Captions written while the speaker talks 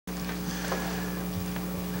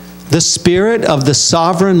The Spirit of the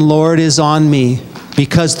Sovereign Lord is on me,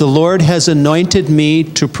 because the Lord has anointed me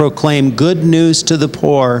to proclaim good news to the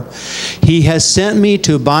poor. He has sent me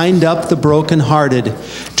to bind up the brokenhearted,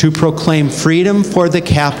 to proclaim freedom for the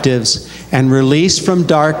captives, and release from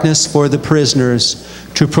darkness for the prisoners,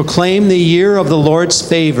 to proclaim the year of the Lord's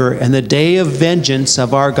favor and the day of vengeance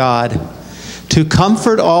of our God, to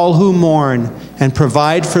comfort all who mourn and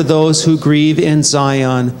provide for those who grieve in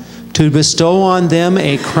Zion, to bestow on them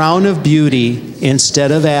a crown of beauty instead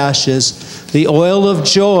of ashes, the oil of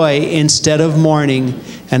joy instead of mourning,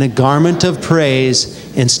 and a garment of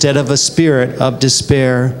praise instead of a spirit of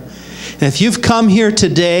despair. And if you've come here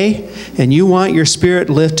today and you want your spirit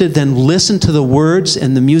lifted, then listen to the words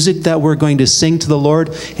and the music that we're going to sing to the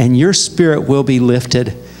Lord, and your spirit will be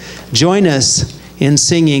lifted. Join us in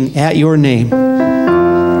singing At Your Name.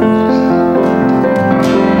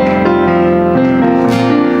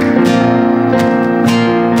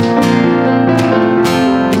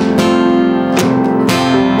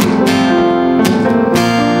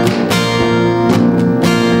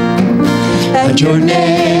 At your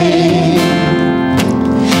name,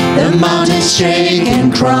 the mountains shake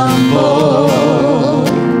and crumble.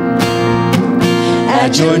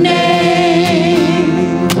 At your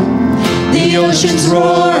name, the oceans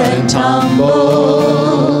roar and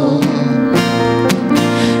tumble.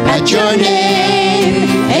 At your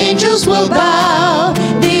name, angels will bow,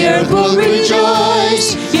 the earth will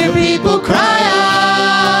rejoice, your people cry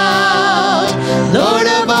out. Lord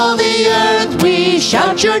of all the earth, we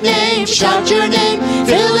shout your name,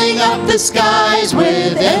 filling up the skies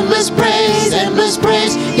with endless praise, endless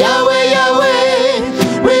praise. Yahweh, Yahweh,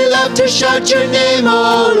 we love to shout your name,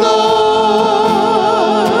 O Lord.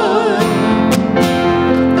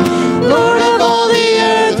 Lord of all the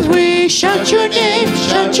earth, we shout your name,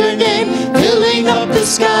 filling up the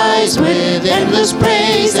skies with endless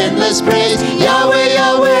praise, endless praise. Yahweh,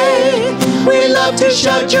 Yahweh, we love to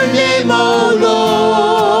shout your name, O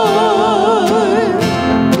Lord.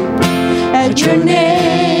 At your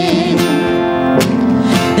name,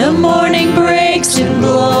 the morning breaks in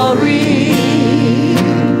glory.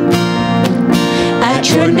 At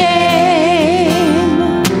your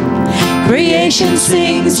name, creation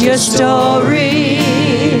sings your story.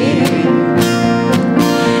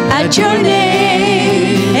 At your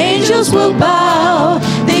name, angels will bow,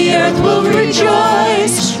 the earth will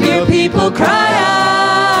rejoice, your people cry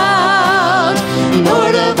out.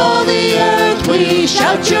 Lord of all the earth, we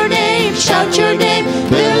shout your name,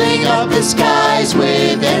 filling up the skies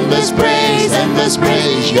with endless praise, endless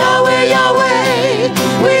praise. Yahweh, Yahweh,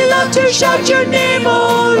 we love to shout your name,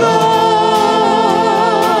 O Lord.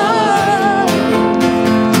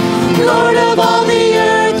 Lord of all the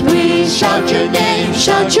earth, we shout your name,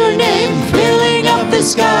 filling up the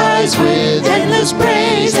skies with endless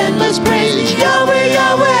praise, endless praise. Yahweh,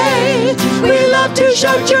 Yahweh, we love to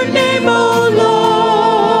shout your name, O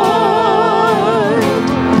Lord.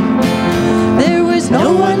 There is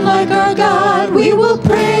no one like our God, we will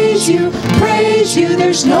praise you, praise you.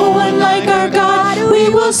 There's no one like our God, we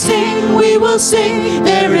will sing, we will sing.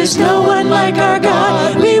 There is no one like our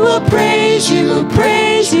God, we will praise you,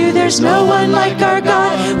 praise you. There's no one like our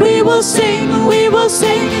God, we will sing, we will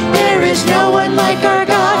sing. There is no one like our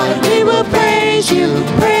God, we will praise you,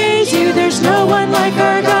 praise you. There's no one like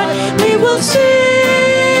our God, we will sing.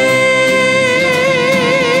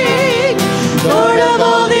 Lord of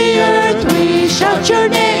all the earth, we shout your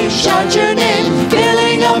name,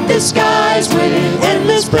 filling up the skies with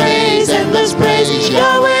endless praise, endless praise.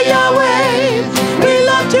 Yahweh, Yahweh, we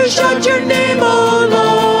love to shout your name, O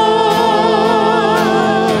Lord.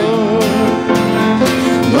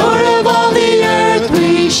 Lord of all the earth,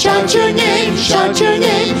 we shout your name,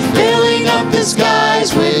 filling up the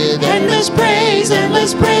skies with endless praise,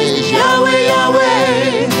 endless praise. Yahweh,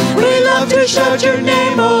 Yahweh, we love to shout your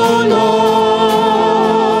name, O Lord.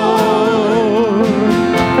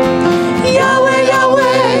 Yahweh,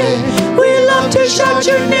 Yahweh, we love to shout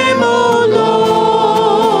your name, O Lord.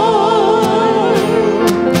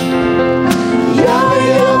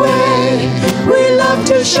 Yahweh, Yahweh, we love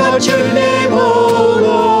to shout your name, O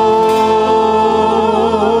Lord.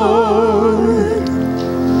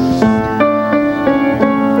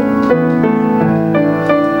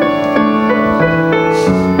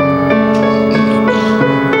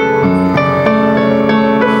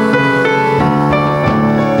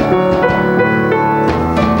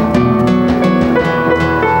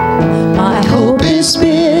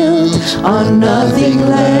 On nothing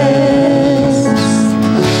less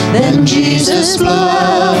than Jesus'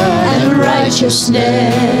 blood and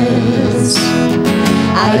righteousness.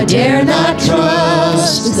 I dare not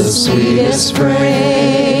trust the sweetest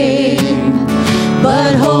frame.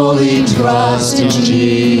 trust in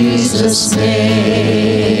Jesus'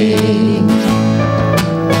 name.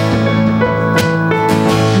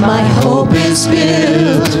 My hope is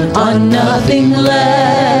built on nothing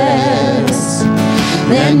less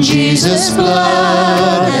than Jesus'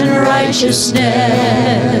 blood and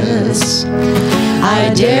righteousness.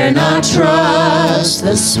 I dare not trust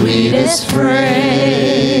the sweetest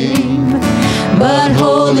frame, but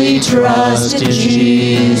wholly trust in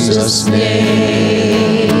Jesus'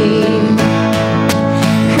 name.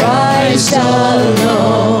 Christ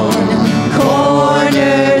alone,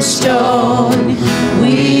 cornerstone,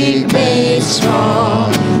 weak made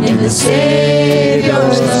strong in the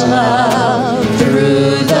Savior's love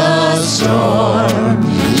through the storm.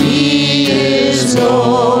 He is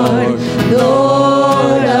Lord,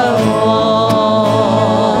 Lord of all.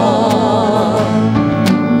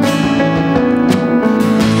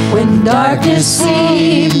 When darkness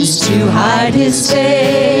seems to hide his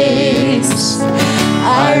face,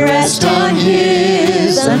 I rest on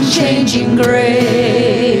his unchanging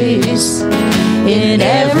grace. In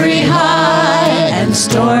every high and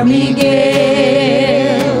stormy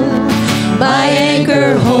gale, my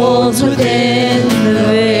anchor holds within the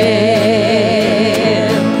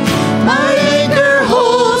veil. My anchor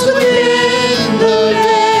holds within the veil.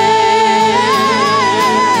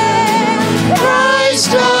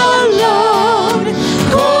 Christ alone,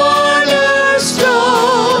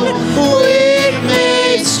 cornerstone, weak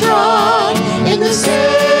made strong in the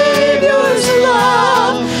Savior's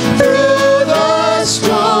love through the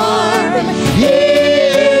storm. He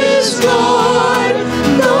is Lord,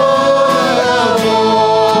 Lord of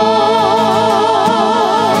all.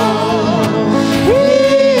 He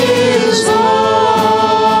is Lord,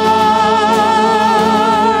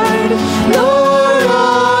 Lord of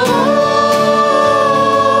all.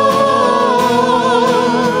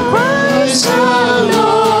 Christ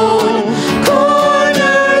alone,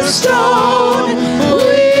 cornerstone,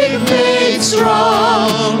 weak made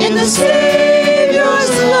strong in the Savior's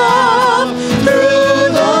love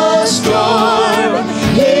through the storm.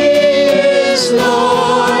 He is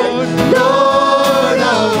Lord, Lord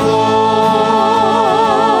of all.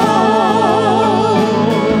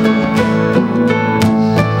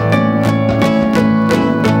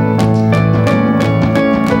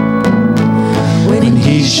 When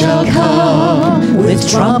he shall come with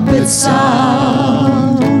trumpet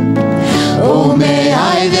sound, oh, may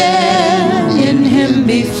I then in him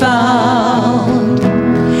be found,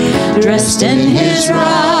 dressed in his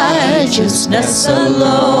righteousness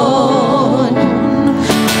alone,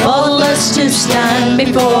 faultless to stand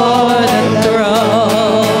before the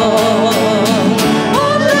throne.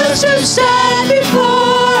 Faultless to stand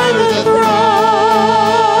before the throne.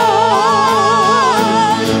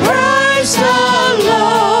 Christ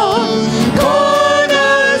alone,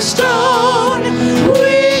 cornerstone,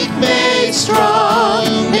 weak made strong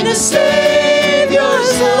in the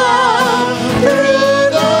Savior's love through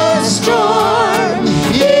the storm.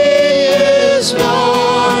 He is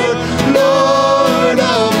Lord, Lord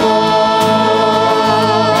of all.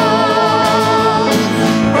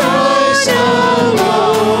 Christ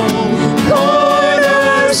alone,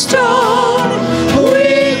 cornerstone,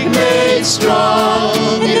 weak made strong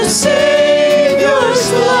in the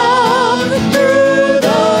Savior's love through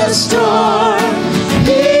the storm.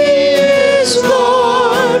 He is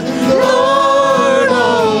Lord, Lord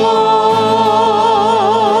of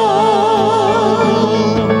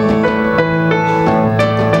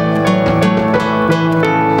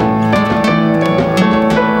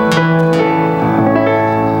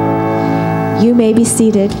You may be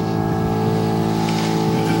seated.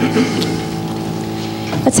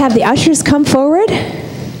 Let's have the ushers come forward.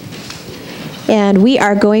 And we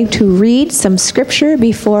are going to read some scripture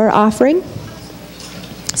before offering.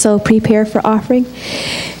 So prepare for offering.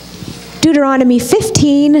 Deuteronomy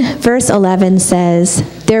 15, verse 11 says,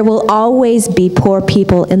 "There will always be poor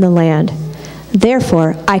people in the land.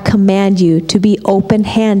 Therefore, I command you to be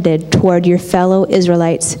open-handed toward your fellow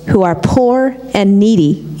Israelites who are poor and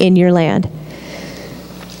needy in your land."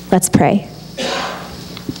 Let's pray.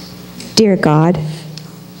 Dear God,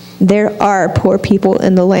 there are poor people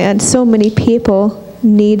in the land. So many people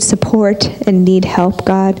need support and need help,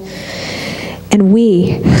 God. And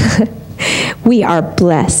we are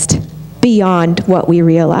blessed beyond what we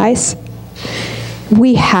realize.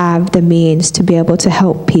 We have the means to be able to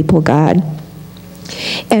help people, God.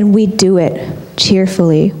 And we do it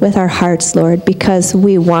cheerfully with our hearts, Lord, because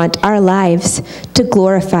we want our lives to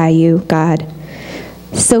glorify you, God.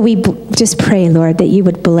 So we just pray, Lord, that you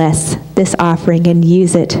would bless this offering and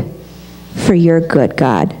use it for your good,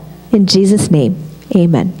 God. In Jesus' name,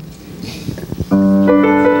 amen.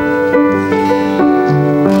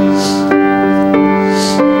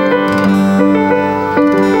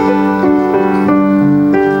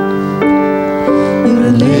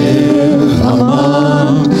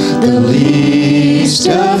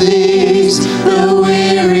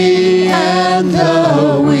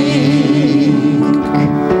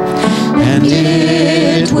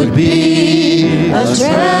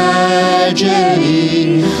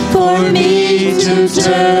 for me to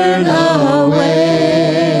turn away.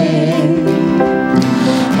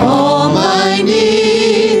 All my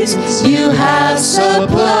needs you have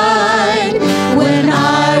supplied. When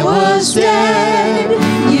I was dead,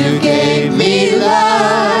 you gave me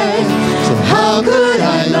life. So how could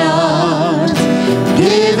I not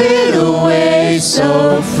give it away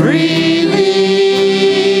so freely?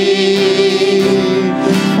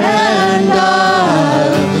 And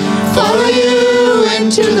I'll follow you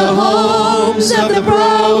into the homes of the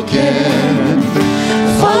broken,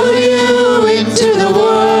 follow you into the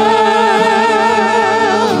world,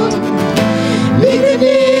 meet the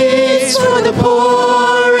needs for the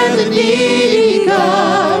poor and the needy,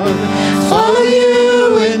 God, follow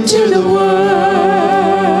you into the world.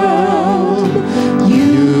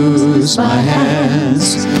 Use my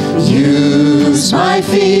hands, use my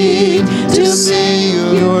feet to see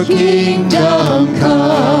your kingdom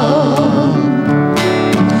come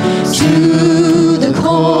to the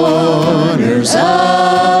corners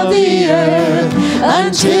of the earth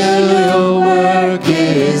until your work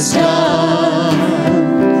is done.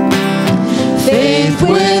 Faith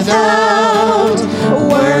without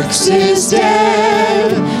works is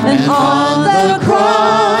dead, and on the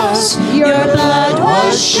cross your blood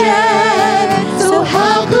was shed. So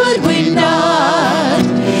how could we not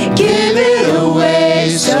give it away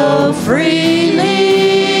so freely?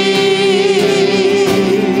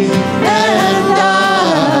 And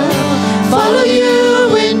I'll follow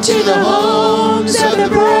you into the homes of the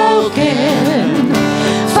broken,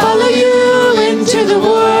 follow you into the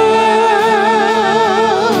world,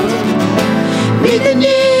 meet the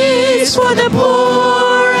needs for the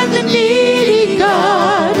poor and the needy,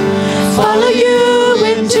 God, follow you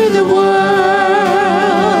into the world.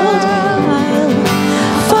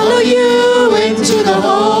 Follow you into the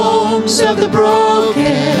homes of the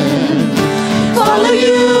broken, follow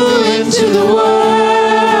you into the world,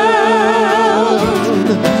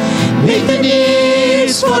 meet the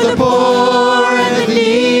needs for the poor and the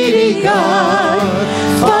needy, God,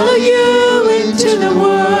 follow you into the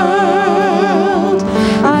world.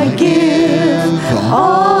 I give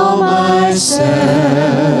all myself,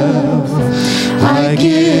 I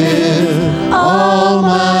give all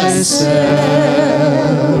myself,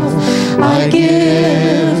 I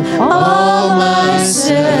give all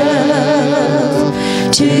myself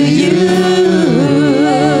to you.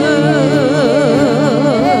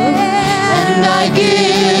 And I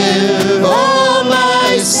give all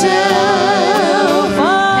myself,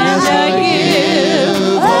 and I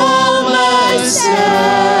give all myself,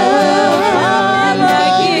 and I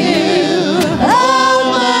give all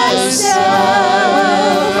myself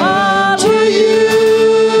to you.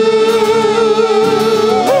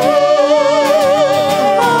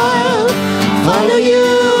 I'll follow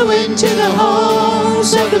you into the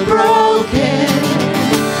homes of the broken,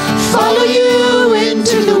 follow you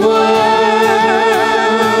into the world,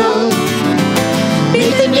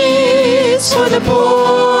 meet the needs for the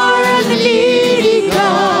poor and the needy,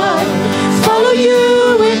 God, follow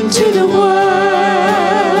you into the world.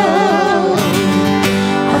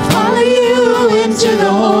 I'll follow you into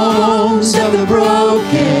the homes of the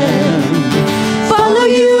broken, follow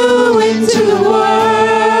you into the world,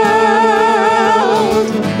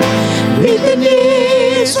 meet the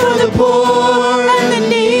needs for the poor and the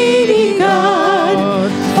needy, God,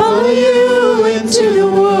 follow you into the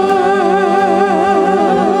world,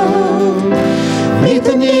 meet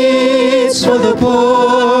the needs for the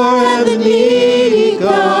poor and the needy,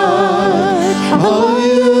 God, follow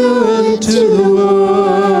you into the world.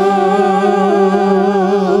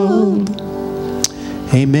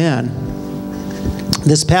 Amen.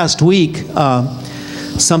 This past week,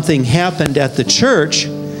 something happened at the church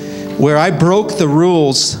where I broke the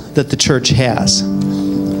rules that the church has.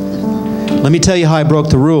 Let me tell you how I broke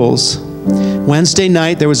the rules. Wednesday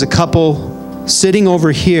night, there was a couple sitting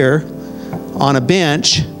over here on a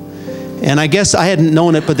bench, and I guess I hadn't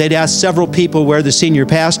known it, but they'd asked several people where the senior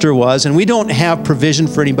pastor was, and we don't have provision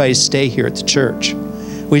for anybody to stay here at the church.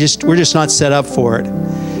 We're just not set up for it.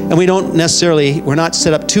 And we're not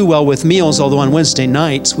set up too well with meals, although on Wednesday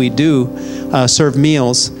nights we do serve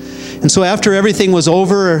meals. And so after everything was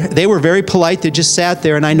over, they were very polite. They just sat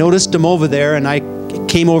there, and I noticed them over there, and I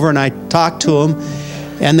came over and I talked to them,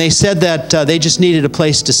 and they said that they just needed a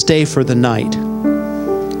place to stay for the night.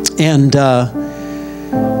 And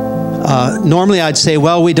normally I'd say,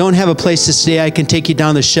 well, we don't have a place to stay. I can take you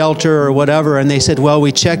down the shelter or whatever. And they said, well,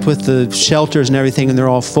 we checked with the shelters and everything, and they're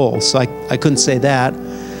all full. So I couldn't say that.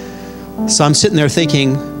 So I'm sitting there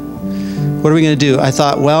thinking, what are we going to do? I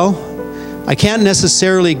thought, well, I can't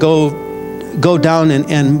necessarily go go down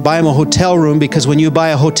and buy them a hotel room, because when you buy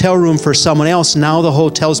a hotel room for someone else, now the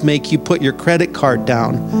hotels make you put your credit card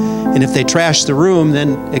down. And if they trash the room,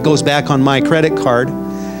 then it goes back on my credit card.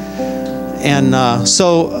 And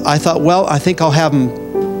so I thought, well, I think I'll have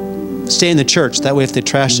them stay in the church. That way, if they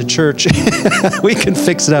trash the church, we can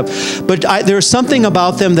fix it up. But there was something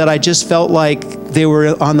about them that I just felt like they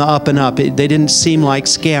were on the up and up. They didn't seem like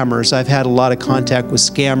scammers. I've had a lot of contact with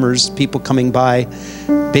scammers, people coming by,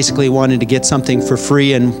 basically wanting to get something for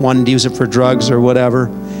free and wanting to use it for drugs or whatever.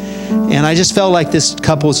 And I just felt like this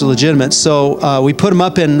couple was legitimate. So we put them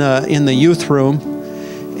up in the youth room,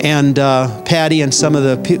 and Patty and some of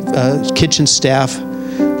the kitchen staff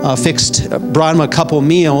brought them a couple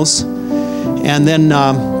meals. And then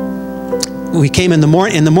we came in the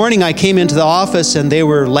morning. In the morning, I came into the office, and they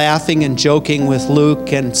were laughing and joking with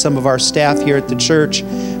Luke and some of our staff here at the church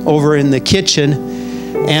over in the kitchen.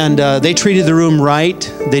 And they treated the room right.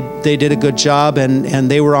 They did a good job, and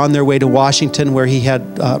they were on their way to Washington, where he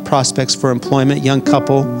had prospects for employment, young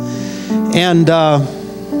couple. And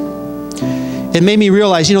it made me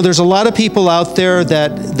realize, there's a lot of people out there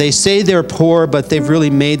that they say they're poor, but they've really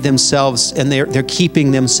made themselves, and they're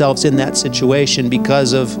keeping themselves in that situation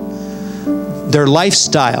because of their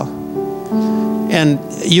lifestyle. And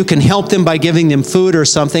you can help them by giving them food or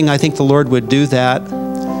something. I think the Lord would do that.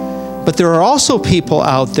 But there are also people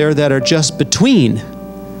out there that are just between.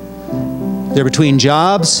 They're between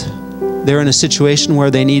jobs. They're in a situation where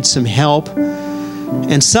they need some help.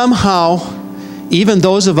 And somehow, even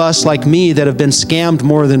those of us like me that have been scammed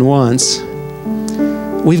more than once,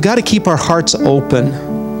 we've got to keep our hearts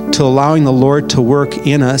open to allowing the Lord to work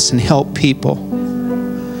in us and help people.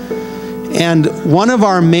 And one of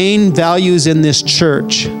our main values in this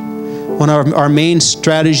church, one of our main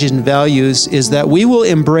strategies and values, is that we will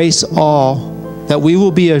embrace all, that we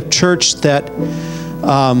will be a church that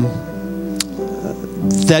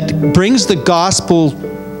that brings the gospel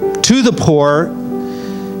to the poor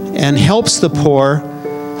and helps the poor.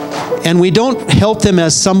 And we don't help them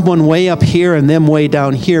as someone way up here and them way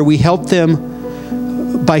down here. We help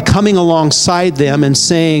them by coming alongside them and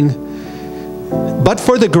saying, but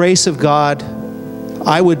for the grace of God,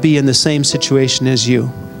 I would be in the same situation as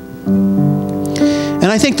you. And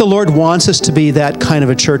I think the Lord wants us to be that kind of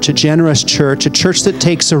a church, a generous church, a church that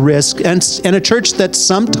takes a risk, and a church that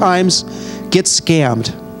sometimes gets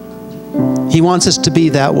scammed. He wants us to be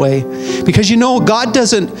that way. Because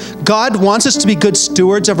God wants us to be good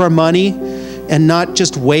stewards of our money and not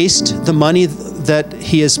just waste the money that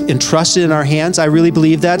He has entrusted in our hands. I really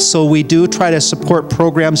believe that. So we do try to support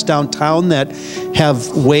programs downtown that have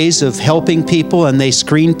ways of helping people, and they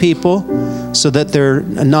screen people so that they're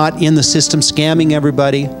not in the system scamming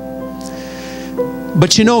everybody.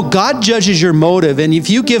 But God judges your motive, and if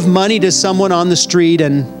you give money to someone on the street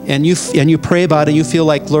and you pray about it, you feel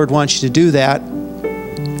like the Lord wants you to do that,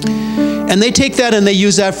 and they take that and they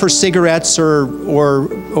use that for cigarettes or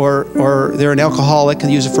they're an alcoholic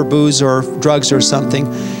and use it for booze or drugs or something.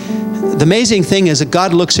 The amazing thing is that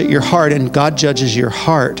God looks at your heart and God judges your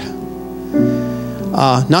heart.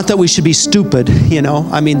 Not that we should be stupid,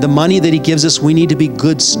 the money that He gives us, we need to be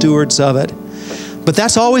good stewards of it. But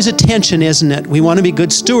that's always a tension, isn't it? We want to be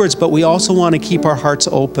good stewards, but we also want to keep our hearts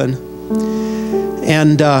open.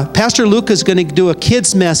 And Pastor Luke is going to do a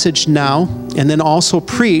kids message now, and then also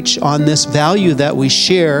preach on this value that we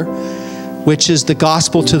share, which is the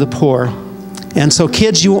gospel to the poor. And so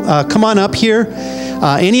kids, you come on up here.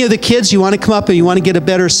 Any of the kids, you want to come up and you want to get a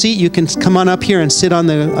better seat, you can come on up here and sit on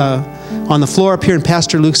the floor up here, and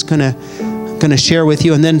Pastor Luke's going to share with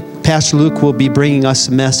you, and then Pastor Luke will be bringing us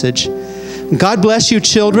a message. God bless you,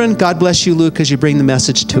 children. God bless you, Luke, as you bring the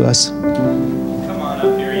message to us. Come on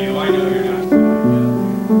up here, you. I know you're not.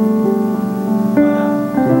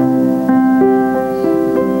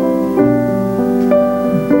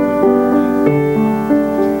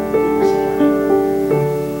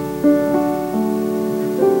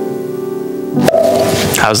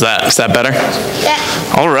 How's that? Is that better? Yeah.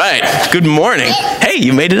 All right. Good morning. Hey,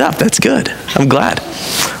 you made it up. That's good. I'm glad.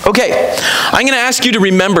 Okay, I'm going to ask you to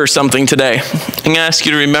remember something today. I'm going to ask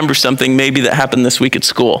you to remember something maybe that happened this week at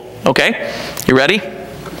school. Okay? You ready?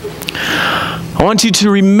 I want you to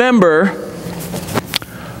remember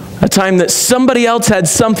a time that somebody else had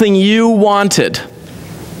something you wanted,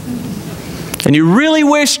 and you really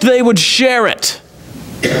wished they would share it,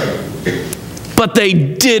 but they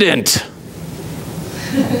didn't.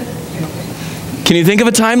 Can you think of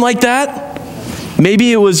a time like that?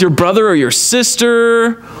 Maybe it was your brother or your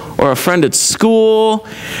sister or a friend at school,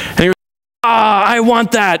 and you're like, I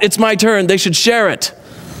want that. It's my turn. They should share it.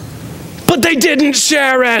 But they didn't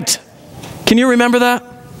share it. Can you remember that?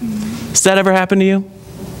 Has that ever happened to you?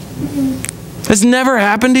 Has never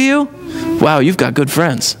happened to you? Wow, you've got good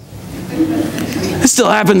friends. It still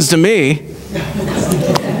happens to me.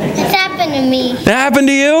 It's happened to me. It happened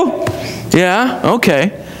to you? Yeah,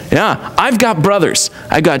 okay. Yeah, I've got brothers.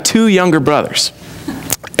 I've got 2 younger brothers.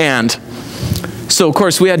 And so, of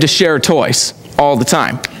course, we had to share toys all the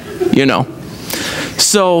time, you know.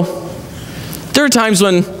 So there are times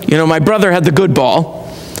when, you know, my brother had the good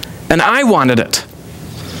ball and I wanted it.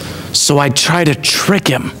 So I'd try to trick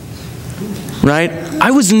him, right?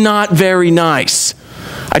 I was not very nice.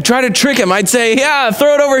 I'd try to trick him. I'd say, yeah,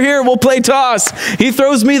 throw it over here, we'll play toss. He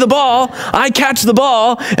throws me the ball, I catch the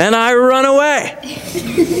ball, and I run away.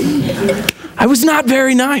 I was not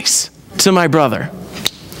very nice to my brother.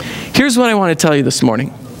 Here's what I want to tell you this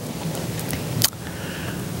morning.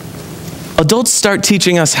 Adults start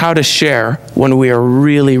teaching us how to share when we are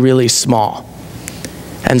really, really small.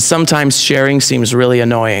 And sometimes sharing seems really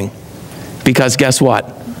annoying. Because guess what?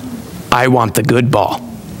 I want the good ball.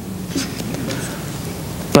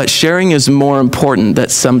 But sharing is more important than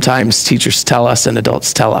sometimes teachers tell us and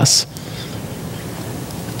adults tell us.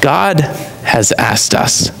 God has asked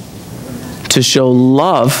us to show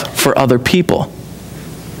love for other people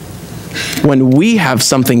when we have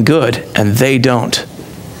something good and they don't,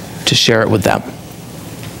 to share it with them.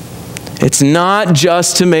 It's not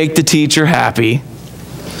just to make the teacher happy.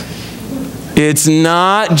 It's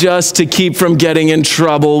not just to keep from getting in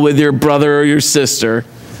trouble with your brother or your sister.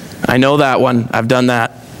 I know that one. I've done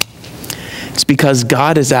that. It's because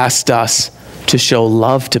God has asked us to show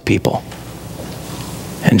love to people.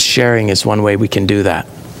 And sharing is one way we can do that.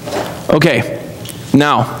 Okay,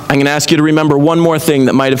 now I'm going to ask you to remember one more thing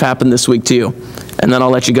that might have happened this week to you. And then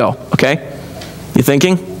I'll let you go, okay? You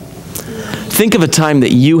thinking? Think of a time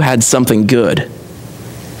that you had something good.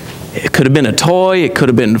 It could have been a toy, it could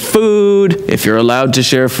have been food, if you're allowed to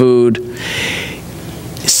share food.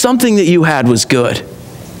 Something that you had was good.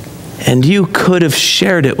 And you could have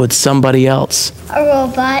shared it with somebody else. A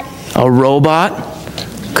robot. A robot?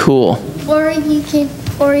 Cool. Or you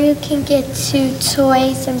can get 2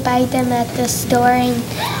 toys and buy them at the store, and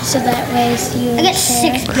so that way you get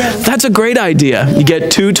share. 6 bills. That's a great idea. Yeah. You get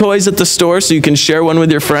 2 toys at the store so you can share one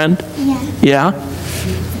with your friend? Yeah. Yeah?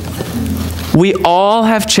 We all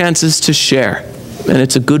have chances to share, and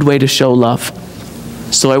it's a good way to show love.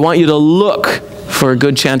 So I want you to look for a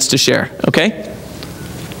good chance to share, okay?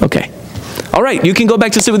 Okay. All right, you can go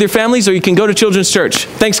back to sit with your families, or you can go to Children's Church.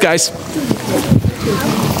 Thanks, guys.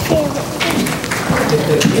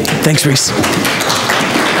 Thanks, Reese.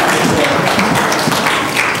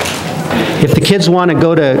 If the kids want to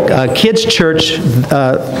go to kids' church,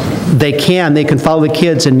 they can follow the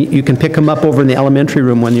kids, and you can pick them up over in the elementary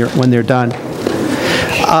room when they're done.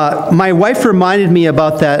 My wife reminded me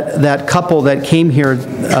about that couple that came here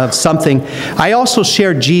of something. I also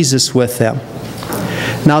shared Jesus with them.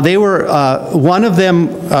 Now they were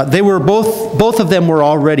both of them were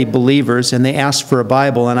already believers, and they asked for a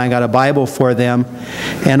Bible, and I got a Bible for them,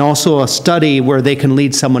 and also a study where they can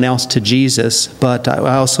lead someone else to Jesus. But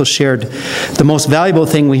I also shared the most valuable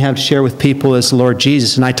thing we have to share with people is the Lord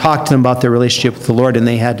Jesus, and I talked to them about their relationship with the Lord, and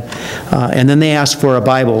and then they asked for a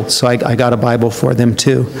Bible, so I got a Bible for them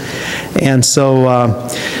too. And so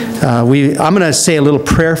I'm going to say a little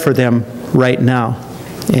prayer for them right now.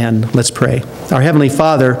 And let's pray. Our Heavenly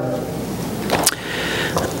Father,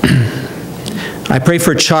 I pray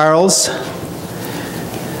for Charles,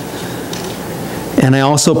 and I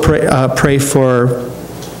also pray for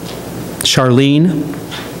Charlene.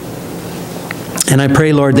 And I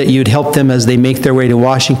pray, Lord, that you'd help them as they make their way to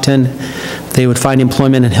Washington. They would find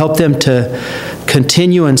employment, and help them to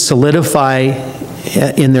continue and solidify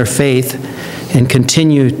in their faith and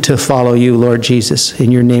continue to follow you, Lord Jesus. In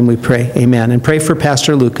your name we pray. Amen. And pray for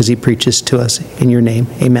Pastor Luke as he preaches to us. In your name.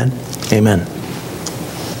 Amen. Amen.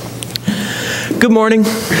 Good morning.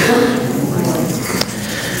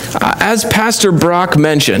 As Pastor Brock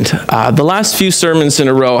mentioned, the last few sermons in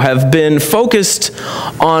a row have been focused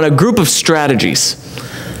on a group of strategies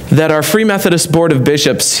that our Free Methodist Board of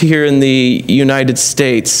Bishops here in the United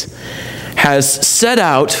States has set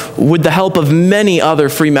out with the help of many other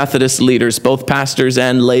Free Methodist leaders, both pastors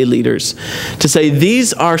and lay leaders, to say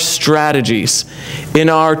these are strategies in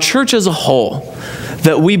our church as a whole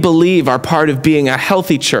that we believe are part of being a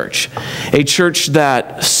healthy church, a church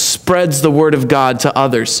that spreads the word of God to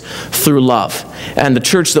others through love, and the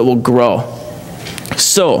church that will grow.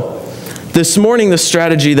 So, this morning the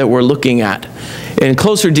strategy that we're looking at in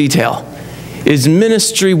closer detail is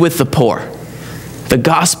ministry with the poor. The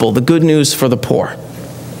gospel, the good news for the poor.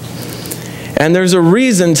 And there's a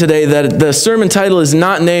reason today that the sermon title is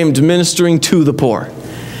not named Ministering to the Poor.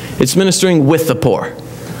 It's ministering with the poor.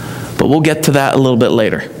 But we'll get to that a little bit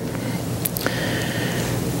later.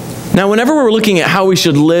 Now, whenever we're looking at how we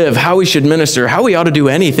should live, how we should minister, how we ought to do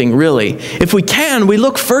anything, really, if we can, we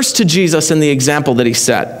look first to Jesus and the example that he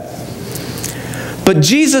set. But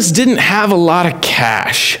Jesus didn't have a lot of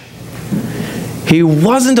cash. He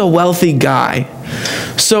wasn't a wealthy guy.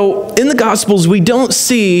 So in the Gospels, we don't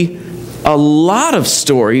see a lot of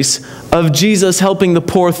stories of Jesus helping the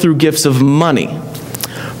poor through gifts of money.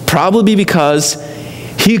 Probably because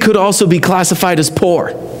he could also be classified as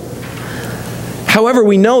poor. However,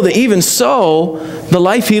 we know that even so, the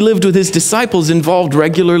life he lived with his disciples involved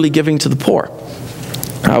regularly giving to the poor.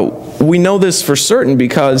 We know this for certain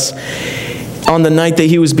because on the night that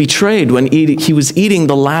he was betrayed, when he was eating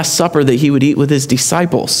the Last Supper that he would eat with his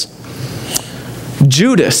disciples,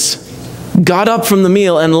 Judas got up from the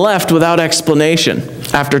meal and left without explanation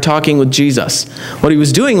after talking with Jesus. What he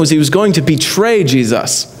was doing was he was going to betray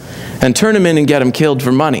Jesus and turn him in and get him killed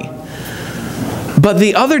for money. But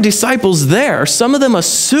the other disciples there, some of them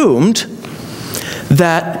assumed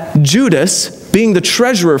that Judas, being the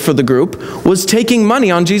treasurer for the group, was taking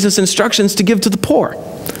money on Jesus' instructions to give to the poor.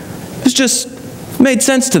 It just made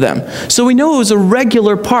sense to them. So we know it was a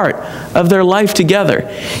regular part of their life together,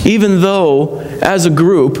 even though, as a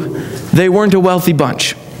group, they weren't a wealthy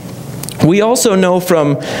bunch. We also know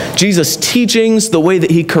from Jesus' teachings, the way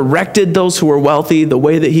that he corrected those who were wealthy, the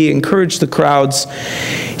way that he encouraged the crowds,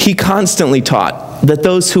 he constantly taught that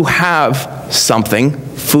those who have something,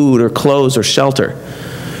 food or clothes or shelter,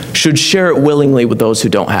 should share it willingly with those who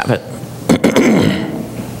don't have it.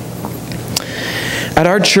 At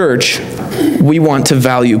our church, we want to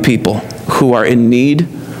value people who are in need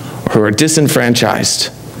or who are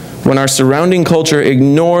disenfranchised. When our surrounding culture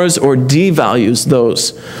ignores or devalues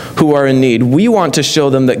those who are in need, we want to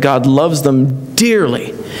show them that God loves them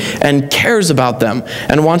dearly and cares about them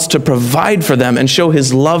and wants to provide for them and show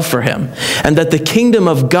his love for him, and that the kingdom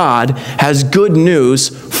of God has good news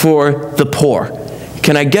for the poor.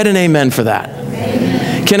 Can I get an amen for that?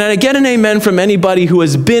 Amen. Can I get an amen from anybody who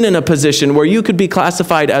has been in a position where you could be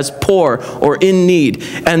classified as poor or in need,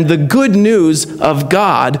 and the good news of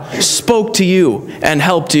God spoke to you and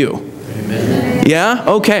helped you? Amen. Yeah?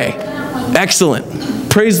 Okay. Excellent.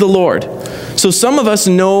 Praise the Lord. So some of us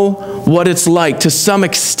know what it's like to some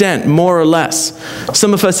extent, more or less.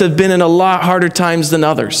 Some of us have been in a lot harder times than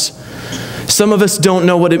others. Some of us don't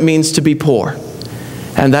know what it means to be poor.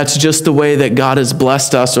 And that's just the way that God has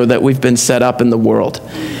blessed us, or that we've been set up in the world.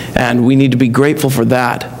 And we need to be grateful for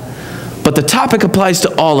that. But the topic applies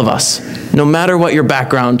to all of us, no matter what your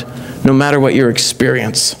background, no matter what your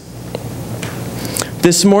experience.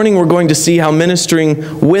 This morning we're going to see how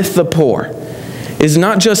ministering with the poor is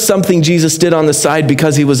not just something Jesus did on the side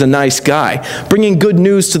because he was a nice guy. Bringing good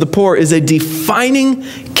news to the poor is a defining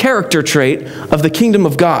character trait of the kingdom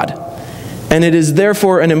of God. And it is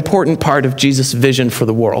therefore an important part of Jesus' vision for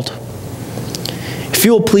the world. If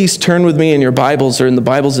you will please turn with me in your Bibles, or in the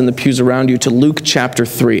Bibles in the pews around you, to Luke chapter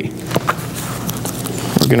 3.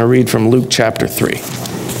 We're going to read from Luke chapter 3.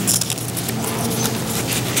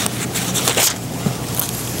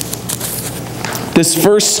 This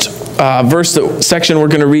first section we're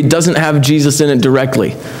going to read doesn't have Jesus in it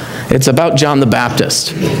directly. It's about John the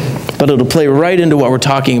Baptist. But it'll play right into what we're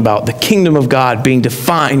talking about, the kingdom of God being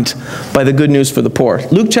defined by the good news for the poor.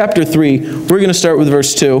 Luke chapter 3, we're going to start with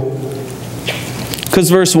verse 2. Because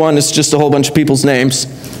verse 1 is just a whole bunch of people's names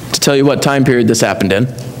to tell you what time period this happened in.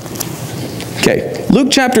 Okay, Luke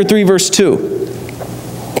chapter 3, verse 2.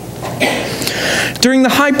 During the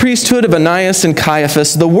high priesthood of Ananias and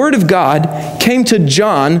Caiaphas, the word of God came to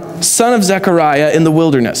John, son of Zechariah, in the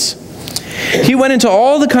wilderness. He went into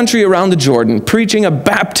all the country around the Jordan, preaching a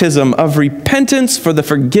baptism of repentance for the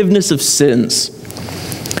forgiveness of sins.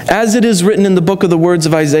 As it is written in the book of the words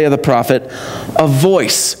of Isaiah the prophet, a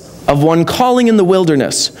voice of one calling in the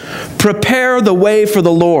wilderness, prepare the way for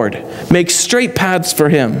the Lord, make straight paths for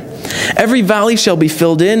him. Every valley shall be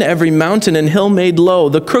filled in, every mountain and hill made low.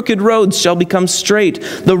 The crooked roads shall become straight,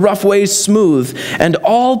 the rough ways smooth, and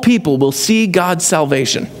all people will see God's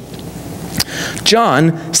salvation.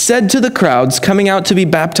 John said to the crowds coming out to be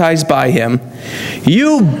baptized by him,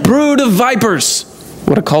 "You brood of vipers."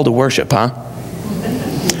 What a call to worship, huh?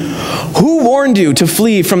 "Who warned you to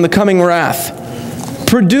flee from the coming wrath?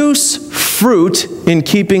 Produce fruit in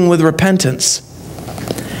keeping with repentance.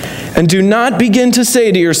 And do not begin to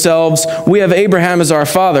say to yourselves, 'We have Abraham as our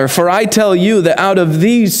father,' for I tell you that out of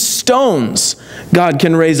these stones God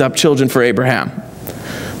can raise up children for Abraham.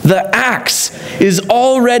 The axe is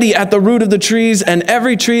already at the root of the trees, and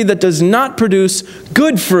every tree that does not produce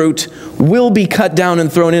good fruit will be cut down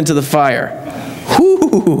and thrown into the fire.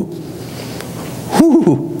 Whoo!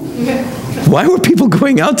 Whoo! Why were people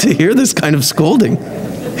going out to hear this kind of scolding?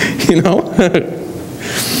 You know?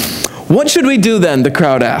 What should we do then? The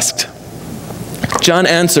crowd asked. John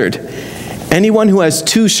answered, anyone who has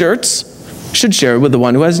 2 shirts should share with the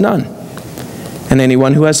one who has none. And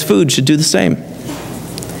anyone who has food should do the same.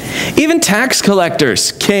 Even tax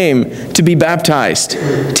collectors came to be baptized.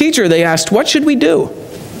 Teacher, they asked, what should we do?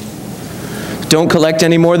 Don't collect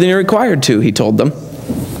any more than you're required to, he told them.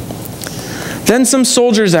 Then some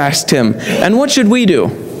soldiers asked him, and what should we do?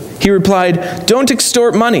 He replied, don't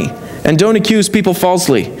extort money and don't accuse people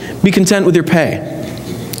falsely. Be content with your pay.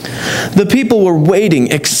 The people were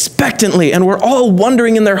waiting expectantly and were all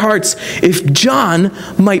wondering in their hearts if John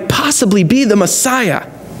might possibly be the Messiah.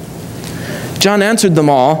 John answered them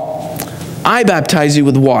all, I baptize you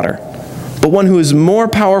with water, but one who is more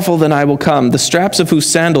powerful than I will come, the straps of whose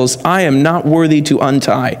sandals I am not worthy to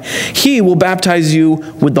untie. He will baptize you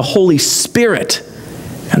with the Holy Spirit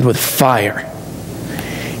and with fire.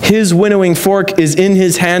 His winnowing fork is in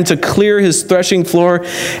his hand to clear his threshing floor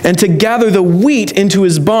and to gather the wheat into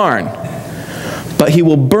his barn. But he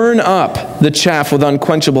will burn up the chaff with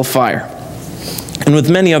unquenchable fire. And with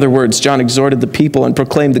many other words, John exhorted the people and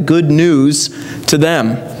proclaimed the good news to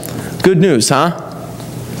them. Good news, huh?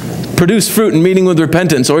 Produce fruit in meeting with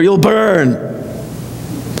repentance or you'll burn.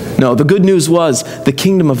 No, the good news was the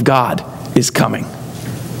kingdom of God is coming.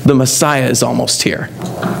 The Messiah is almost here.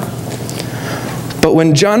 But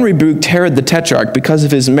when John rebuked Herod the Tetrarch because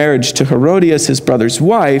of his marriage to Herodias, his brother's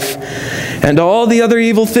wife, and all the other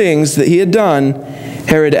evil things that he had done,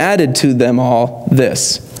 Herod added to them all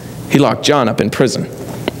this. He locked John up in prison.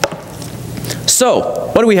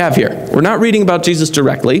 So, what do we have here? We're not reading about Jesus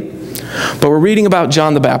directly, but we're reading about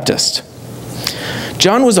John the Baptist.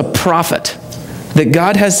 John was a prophet that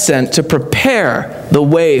God has sent to prepare the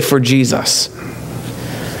way for Jesus.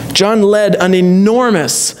 John led an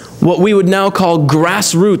enormous, what we would now call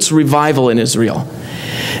grassroots revival in Israel.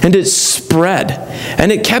 And it spread,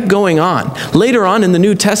 and it kept going on. Later on in the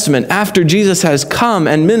New Testament, after Jesus has come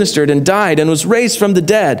and ministered and died and was raised from the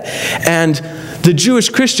dead, and the Jewish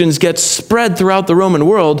Christians get spread throughout the Roman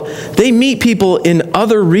world, they meet people in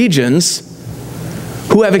other regions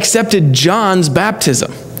who have accepted John's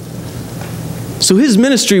baptism. So his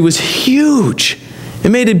ministry was huge. It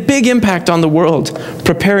made a big impact on the world,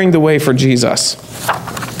 preparing the way for Jesus.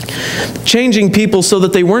 Changing people so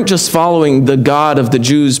that they weren't just following the God of the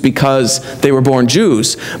Jews because they were born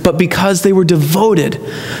Jews, but because they were devoted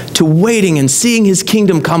to waiting and seeing his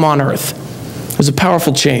kingdom come on earth. It was a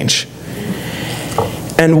powerful change.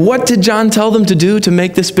 And what did John tell them to do to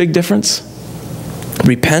make this big difference?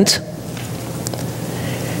 Repent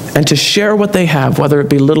and to share what they have, whether it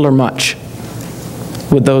be little or much,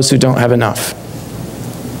 with those who don't have enough.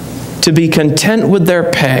 To be content with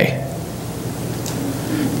their pay.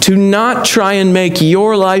 To not try and make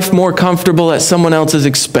your life more comfortable at someone else's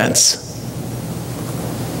expense.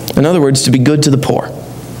 In other words, to be good to the poor.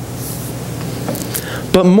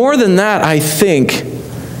 But more than that, I think,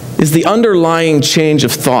 is the underlying change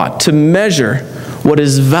of thought. To measure what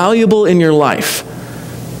is valuable in your life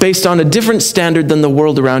based on a different standard than the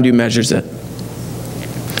world around you measures it.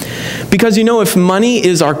 Because you know, if money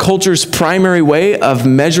is our culture's primary way of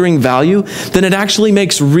measuring value, then it actually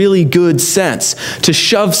makes really good sense to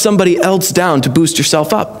shove somebody else down to boost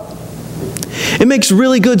yourself up. It makes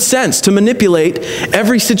really good sense to manipulate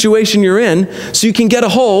every situation you're in so you can get a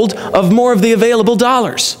hold of more of the available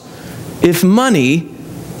dollars. If money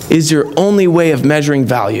is your only way of measuring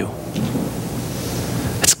value.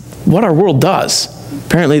 That's what our world does.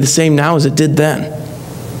 Apparently the same now as it did then.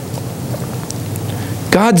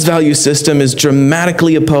 God's value system is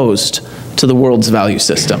dramatically opposed to the world's value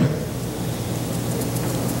system.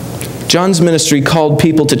 John's ministry called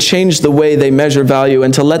people to change the way they measure value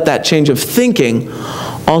and to let that change of thinking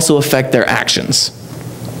also affect their actions.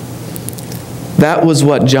 That was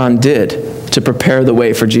what John did to prepare the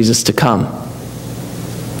way for Jesus to come.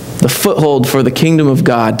 The foothold for the kingdom of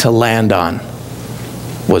God to land on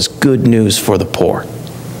was good news for the poor.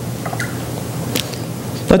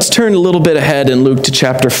 Let's turn a little bit ahead in Luke to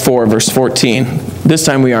chapter 4, verse 14. This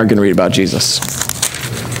time we are going to read about Jesus.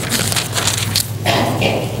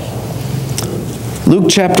 Luke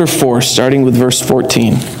chapter 4, starting with verse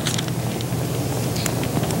 14.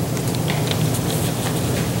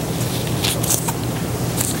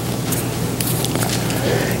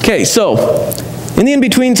 Okay, so in the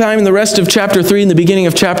in-between time, in the rest of chapter 3 and the beginning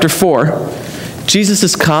of chapter 4, Jesus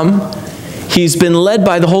has come. He's been led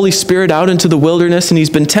by the Holy Spirit out into the wilderness, and he's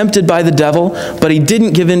been tempted by the devil, but he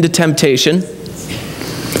didn't give in to temptation.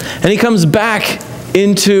 And he comes back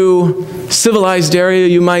into civilized area,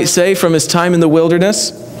 you might say, from his time in the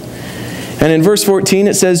wilderness. And in verse 14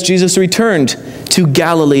 it says, Jesus returned to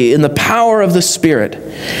Galilee in the power of the Spirit,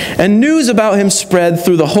 and news about him spread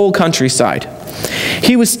through the whole countryside.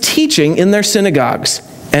 He was teaching in their synagogues,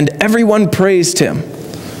 and everyone praised him.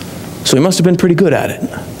 So he must have been pretty good at it.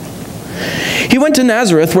 He went to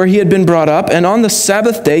Nazareth, where he had been brought up, and on the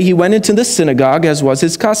Sabbath day he went into the synagogue, as was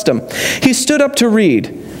his custom. He stood up to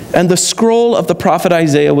read, and the scroll of the prophet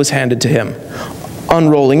Isaiah was handed to him.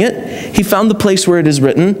 Unrolling it, he found the place where it is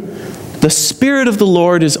written, "The Spirit of the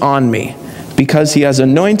Lord is on me, because he has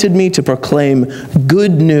anointed me to proclaim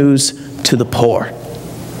good news to the poor.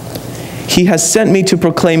 He has sent me to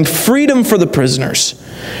proclaim freedom for the prisoners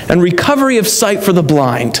and recovery of sight for the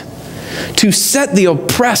blind, to set the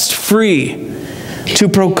oppressed free, to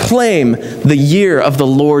proclaim the year of the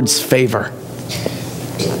Lord's favor."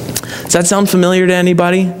 Does that sound familiar to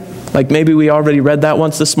anybody? Like maybe we already read that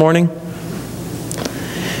once this morning?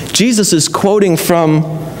 Jesus is quoting from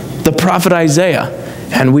the prophet Isaiah,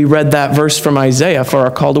 and we read that verse from Isaiah for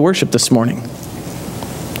our call to worship this morning.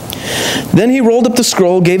 Then he rolled up the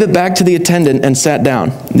scroll, gave it back to the attendant, and sat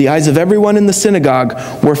down. The eyes of everyone in the synagogue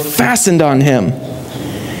were fastened on him.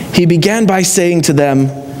 He began by saying to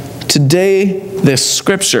them, "Today this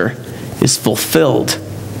scripture is fulfilled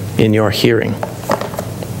in your hearing."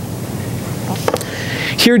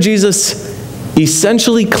 Here Jesus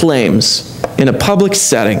essentially claims in a public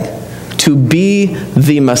setting to be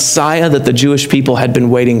the Messiah that the Jewish people had been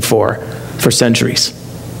waiting for centuries.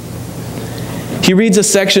 He reads a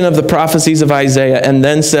section of the prophecies of Isaiah and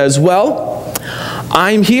then says, "Well,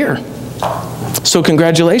 I'm here. So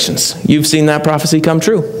congratulations, you've seen that prophecy come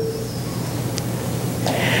true."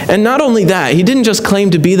 And not only that, he didn't just claim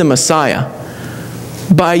to be the Messiah.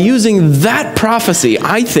 By using that prophecy,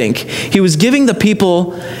 I think he was giving the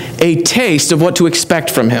people a taste of what to expect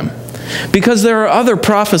from him. Because there are other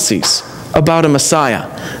prophecies about a Messiah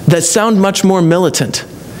that sound much more militant,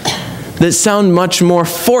 that sound much more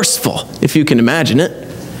forceful, if you can imagine it.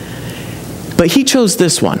 But he chose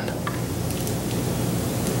this one.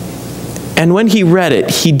 And when he read it,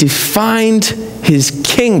 he defined his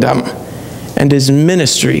kingdom and his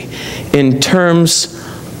ministry in terms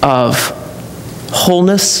of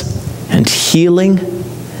wholeness and healing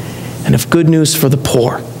and of good news for the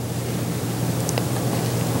poor.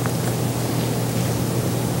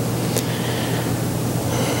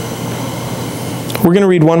 We're going to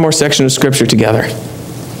read one more section of Scripture together.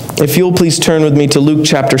 If you'll please turn with me to Luke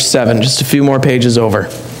chapter 7, just a few more pages over,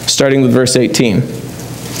 starting with verse 18.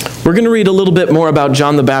 We're going to read a little bit more about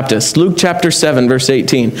John the Baptist. Luke chapter 7, verse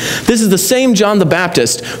 18. This is the same John the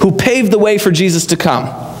Baptist who paved the way for Jesus to come.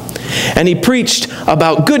 And he preached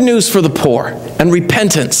about good news for the poor and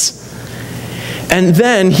repentance. And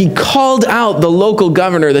then he called out the local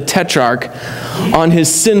governor, the tetrarch, on his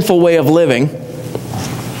sinful way of living.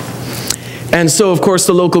 And so, of course,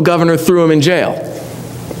 the local governor threw him in jail.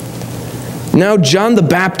 Now John the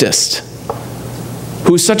Baptist,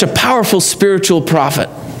 who is such a powerful spiritual prophet,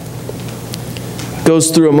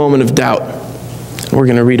 goes through a moment of doubt. We're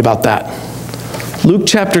going to read about that. Luke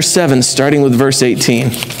chapter 7, starting with verse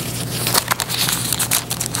 18.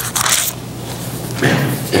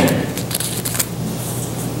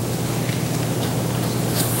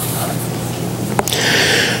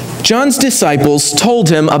 John's disciples told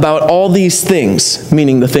him about all these things,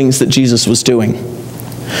 meaning the things that Jesus was doing.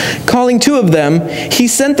 Calling two of them, he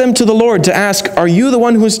sent them to the Lord to ask, "Are you the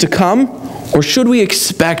one who is to come, or should we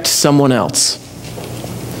expect someone else?"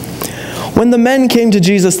 When the men came to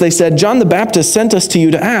Jesus, they said, "John the Baptist sent us to you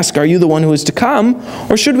to ask, 'Are you the one who is to come,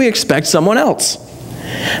 or should we expect someone else?'"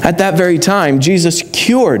 At that very time, Jesus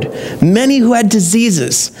cured many who had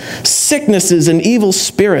diseases, sicknesses, and evil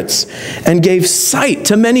spirits, and gave sight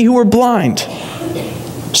to many who were blind.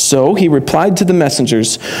 So he replied to the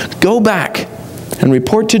messengers, "Go back and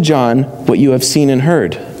report to John what you have seen and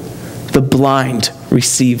heard. The blind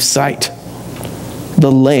receive sight.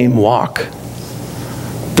 The lame walk.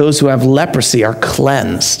 Those who have leprosy are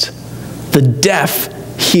cleansed. The deaf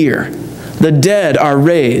hear. The dead are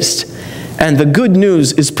raised. And the good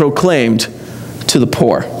news is proclaimed to the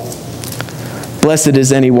poor. Blessed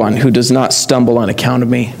is anyone who does not stumble on account of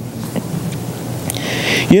me."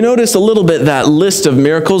 You notice a little bit that list of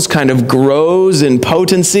miracles kind of grows in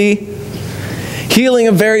potency. Healing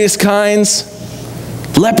of various kinds,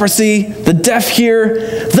 leprosy, the deaf hear,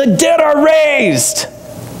 the dead are raised.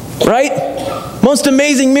 Right? Most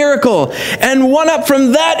amazing miracle. And one up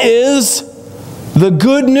from that is the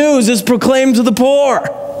good news is proclaimed to the poor.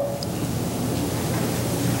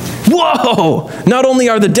 Whoa! Not only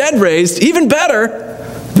are the dead raised, even better,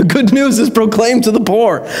 The good news is proclaimed to the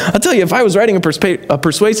poor. I'll tell you, if I was writing a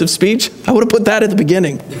persuasive speech, I would have put that at the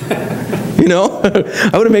beginning. You know,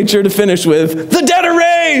 I would have made sure to finish with, the dead are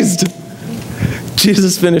raised.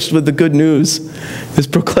 Jesus finished with the good news is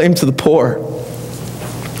proclaimed to the poor.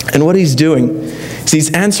 And what he's doing is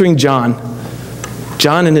he's answering John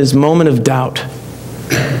in his moment of doubt,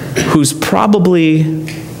 who's probably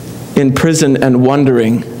in prison and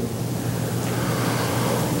wondering,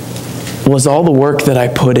 was all the work that I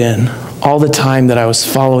put in, all the time that I was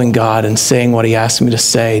following God and saying what he asked me to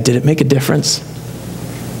say, did it make a difference?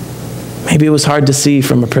 Maybe it was hard to see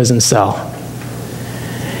from a prison cell.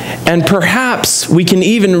 And perhaps we can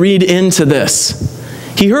even read into this.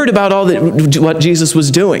 He heard about what Jesus was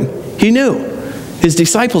doing. He knew. His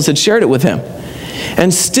disciples had shared it with him.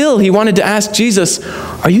 And still he wanted to ask Jesus,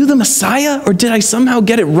 are you the Messiah, or did I somehow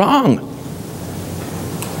get it wrong?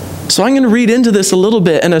 So I'm going to read into this a little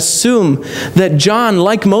bit and assume that John,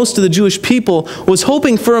 like most of the Jewish people, was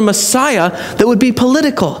hoping for a Messiah that would be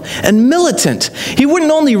political and militant. He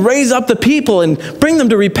wouldn't only raise up the people and bring them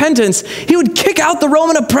to repentance, he would kick out the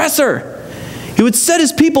Roman oppressor. He would set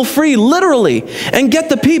his people free, literally, and get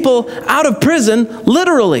the people out of prison,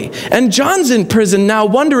 literally. And John's in prison now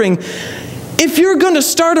wondering, if you're going to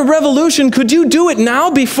start a revolution, could you do it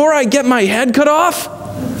now before I get my head cut off?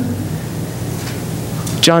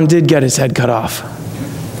 John did get his head cut off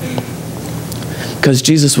because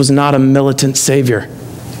Jesus was not a militant savior.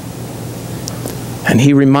 And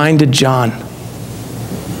he reminded John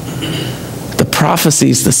the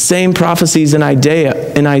prophecies, the same prophecies in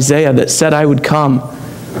Isaiah that said I would come,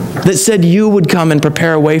 that said you would come and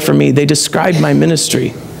prepare a way for me. They described my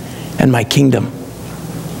ministry and my kingdom.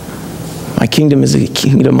 My kingdom is a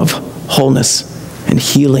kingdom of wholeness and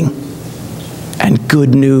healing and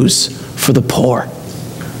good news for the poor.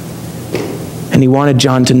 And he wanted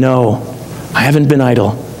John to know, I haven't been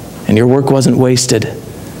idle, and your work wasn't wasted.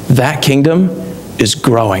 That kingdom is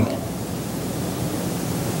growing.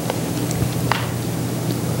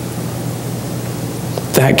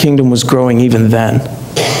 That kingdom was growing even then.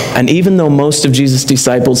 And even though most of Jesus'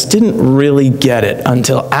 disciples didn't really get it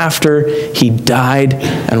until after he died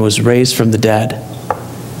and was raised from the dead,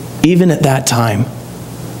 even at that time,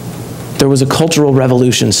 there was a cultural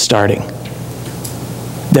revolution starting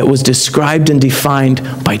that was described and defined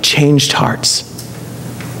by changed hearts,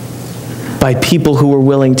 by people who were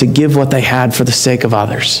willing to give what they had for the sake of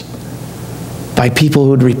others, by people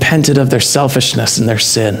who had repented of their selfishness and their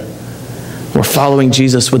sin, were following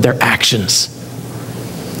Jesus with their actions.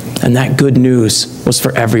 And that good news was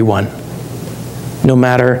for everyone, no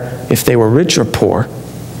matter if they were rich or poor,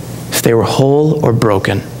 if they were whole or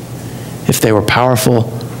broken, if they were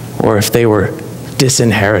powerful or if they were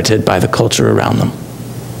disinherited by the culture around them.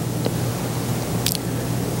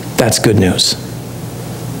 That's good news.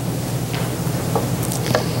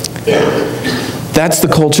 That's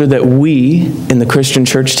the culture that we in the Christian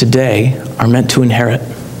church today are meant to inherit.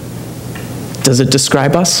 Does it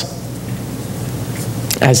describe us?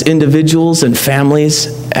 As individuals and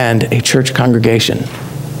families and a church congregation,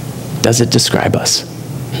 does it describe us?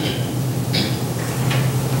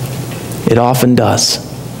 It often does,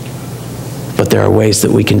 but there are ways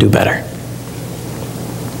that we can do better.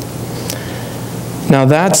 Now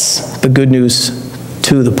that's the good news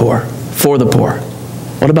to the poor, for the poor.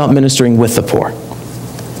 What about ministering with the poor?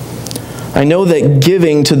 I know that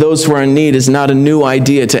giving to those who are in need is not a new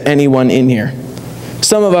idea to anyone in here.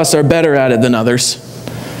 Some of us are better at it than others,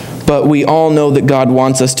 but we all know that God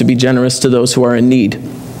wants us to be generous to those who are in need.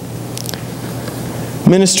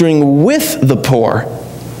 Ministering with the poor,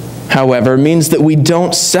 however, means that we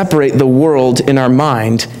don't separate the world in our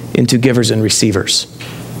mind into givers and receivers,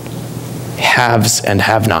 haves and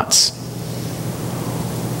have-nots.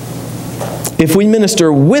 If we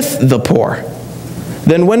minister with the poor,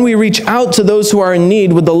 then when we reach out to those who are in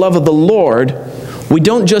need with the love of the Lord, we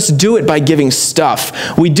don't just do it by giving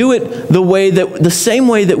stuff. We do it the same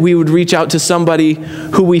way that we would reach out to somebody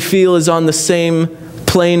who we feel is on the same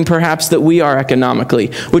plane perhaps that we are economically,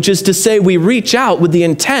 which is to say we reach out with the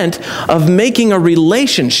intent of making a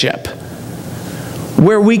relationship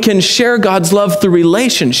where we can share God's love through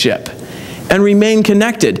relationship and remain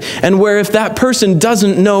connected. And where if that person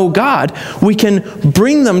doesn't know God, we can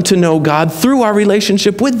bring them to know God through our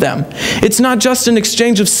relationship with them. It's not just an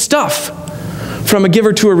exchange of stuff from a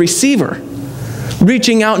giver to a receiver.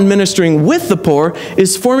 Reaching out and ministering with the poor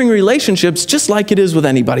is forming relationships just like it is with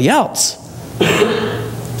anybody else.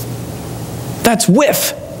 That's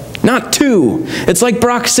with, not to. It's like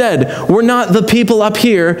Brock said, we're not the people up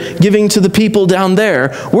here giving to the people down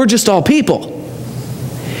there. We're just all people.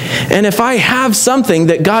 And if I have something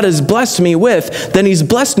that God has blessed me with, then he's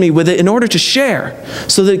blessed me with it in order to share,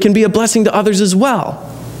 so that it can be a blessing to others as well.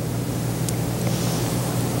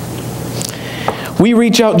 We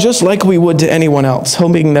reach out just like we would to anyone else,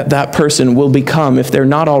 hoping that that person will become, if they're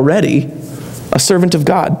not already, a servant of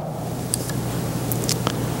God.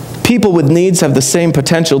 People with needs have the same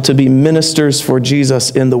potential to be ministers for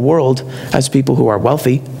Jesus in the world as people who are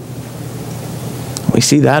wealthy. We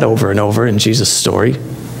see that over and over in Jesus' story.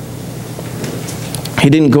 He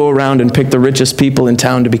didn't go around and pick the richest people in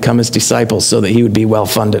town to become his disciples so that he would be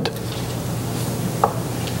well-funded.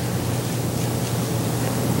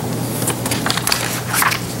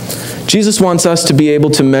 Jesus wants us to be able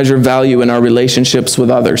to measure value in our relationships with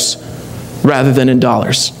others rather than in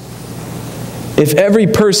dollars. If every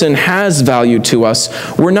person has value to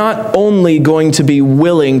us, we're not only going to be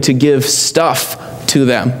willing to give stuff to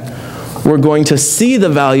them, we're going to see the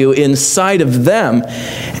value inside of them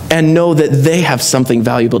and know that they have something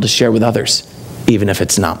valuable to share with others, even if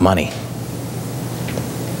it's not money.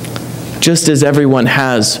 Just as everyone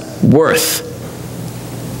has worth,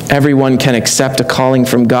 everyone can accept a calling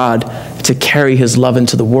from God to carry his love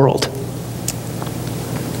into the world.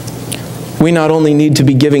 We not only need to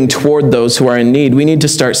be giving toward those who are in need, we need to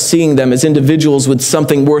start seeing them as individuals with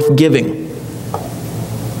something worth giving.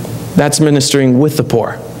 That's ministering with the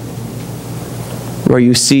poor, where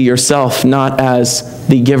you see yourself not as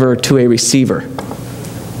the giver to a receiver,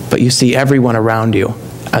 but you see everyone around you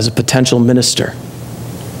as a potential minister.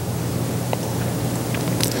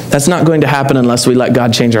 That's not going to happen unless we let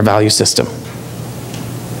God change our value system.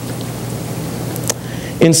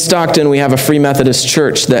 In Stockton, we have a Free Methodist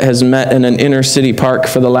church that has met in an inner city park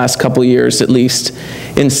for the last couple years at least,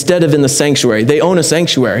 instead of in the sanctuary. They own a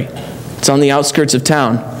sanctuary. It's on the outskirts of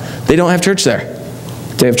town. They don't have church there.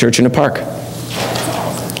 They have church in a park.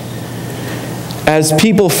 As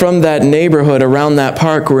people from that neighborhood around that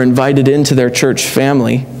park were invited into their church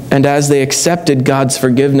family, and as they accepted God's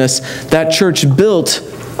forgiveness, that church built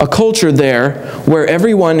a culture there where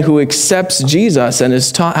everyone who accepts Jesus and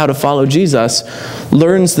is taught how to follow Jesus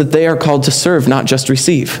learns that they are called to serve, not just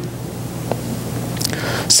receive.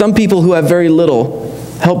 Some people who have very little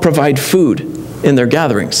help provide food in their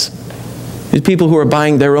gatherings. There's people who are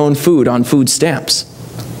buying their own food on food stamps.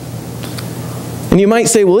 And you might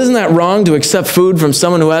say, well, isn't that wrong to accept food from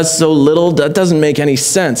someone who has so little? That doesn't make any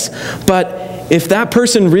sense. But if that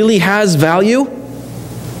person really has value,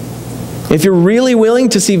 if you're really willing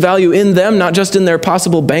to see value in them, not just in their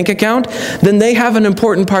possible bank account, then they have an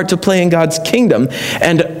important part to play in God's kingdom.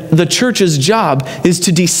 And the church's job is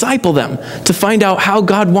to disciple them, to find out how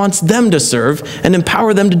God wants them to serve and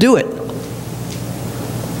empower them to do it.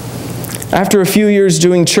 After a few years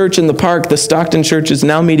doing church in the park, the Stockton church is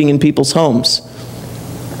now meeting in people's homes.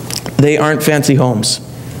 They aren't fancy homes.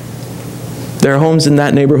 There are homes in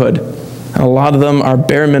that neighborhood, and a lot of them are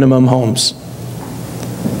bare minimum homes.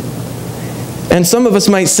 And some of us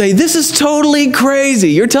might say, this is totally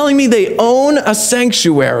crazy. You're telling me they own a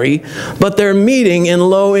sanctuary, but they're meeting in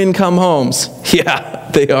low-income homes. Yeah,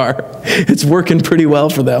 they are. It's working pretty well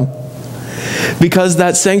for them. Because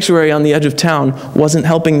that sanctuary on the edge of town wasn't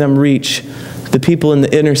helping them reach the people in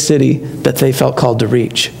the inner city that they felt called to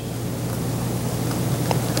reach.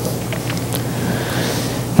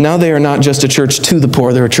 Now they are not just a church to the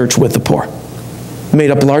poor, they're a church with the poor, made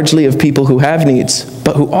up largely of people who have needs,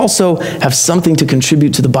 but who also have something to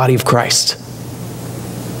contribute to the body of Christ.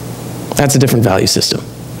 That's a different value system.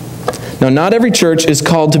 Now, not every church is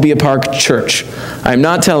called to be a park church. I'm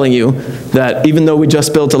not telling you that even though we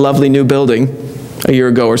just built a lovely new building a year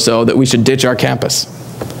ago or so, that we should ditch our campus.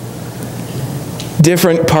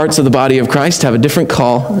 Different parts of the body of Christ have a different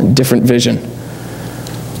call, a different vision.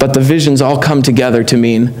 But the visions all come together to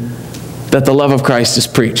mean that the love of Christ is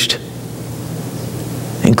preached,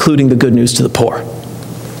 including the good news to the poor.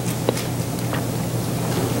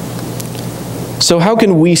 So how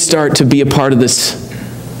can we start to be a part of this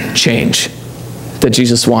change that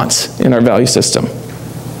Jesus wants in our value system?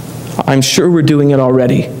 I'm sure we're doing it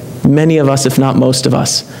already. Many of us, if not most of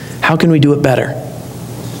us. How can we do it better?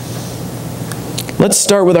 Let's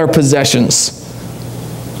start with our possessions.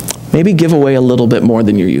 Maybe give away a little bit more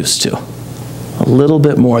than you're used to. A little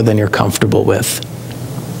bit more than you're comfortable with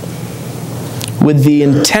the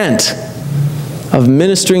intent of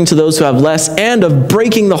ministering to those who have less and of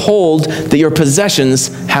breaking the hold that your possessions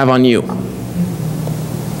have on you.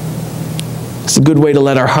 It's a good way to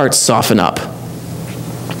let our hearts soften up.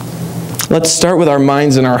 Let's start with our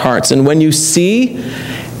minds and our hearts. And when you see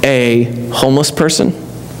a homeless person,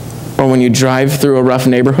 or when you drive through a rough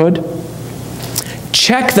neighborhood,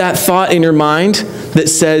 check that thought in your mind that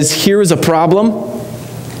says, here is a problem,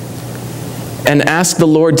 and ask the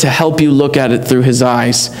Lord to help you look at it through his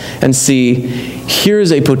eyes and see,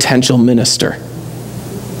 here's a potential minister.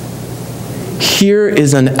 Here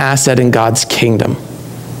is an asset in God's kingdom.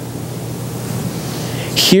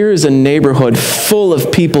 Here is a neighborhood full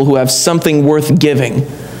of people who have something worth giving,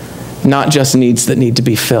 not just needs that need to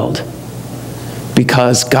be filled.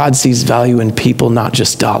 Because God sees value in people, not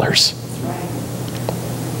just dollars.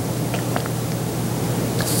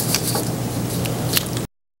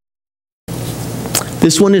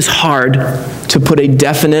 This one is hard to put a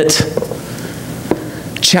definite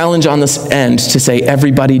challenge on this end to say,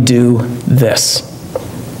 everybody do this.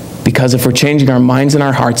 Because if we're changing our minds and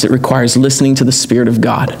our hearts, it requires listening to the Spirit of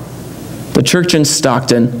God. The church in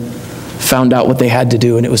Stockton found out what they had to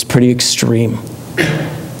do, and it was pretty extreme.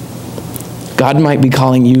 God might be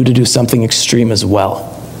calling you to do something extreme as well.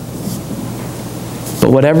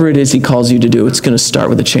 But whatever it is he calls you to do, it's going to start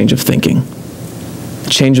with a change of thinking, a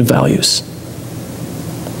change of values.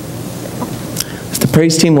 The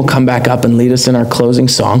praise team will come back up and lead us in our closing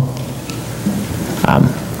song.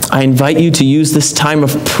 I invite you to use this time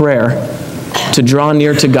of prayer to draw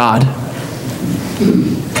near to God.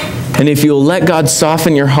 And if you'll let God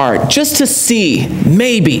soften your heart, just to see,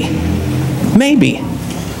 maybe,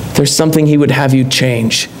 there's something he would have you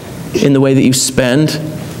change in the way that you spend,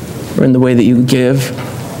 or in the way that you give,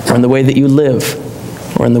 or in the way that you live,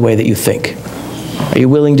 or in the way that you think. Are you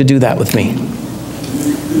willing to do that with me?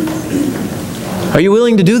 Are you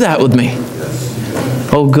willing to do that with me?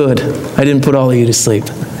 Oh, good. I didn't put all of you to sleep.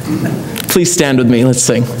 Please stand with me. Let's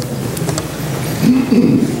sing.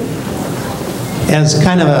 As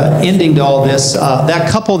kind of an ending to all this, that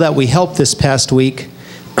couple that we helped this past week,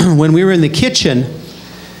 when we were in the kitchen,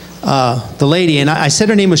 the lady, and I said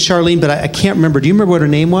her name was Charlene, but I can't remember. Do you remember what her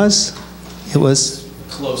name was? It was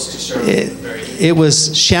close to Charlene. It was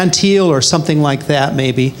Chantil or something like that,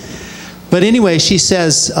 maybe. But anyway, she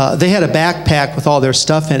says, they had a backpack with all their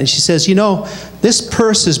stuff in it. She says, you know, this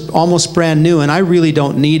purse is almost brand new, and I really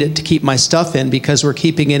don't need it to keep my stuff in because we're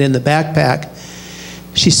keeping it in the backpack.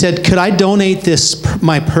 She said, could I donate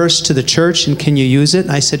my purse to the church, and can you use it?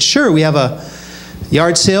 And I said, sure, we have a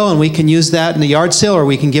yard sale, and we can use that in the yard sale, or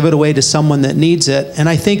we can give it away to someone that needs it. And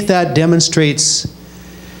I think that demonstrates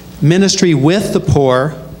ministry with the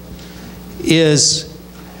poor is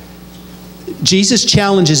Jesus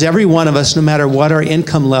challenges every one of us, no matter what our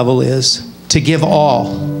income level is, to give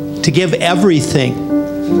all, to give everything.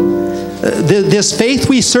 This faith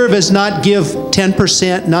we serve is not give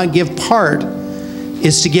 10%, not give part.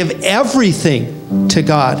 It's to give everything to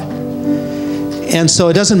God. And so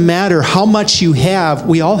it doesn't matter how much you have,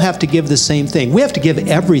 we all have to give the same thing. We have to give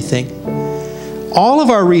everything. All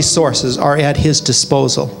of our resources are at his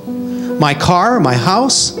disposal. My car, my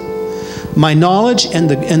house, my knowledge, and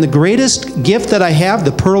the greatest gift that I have,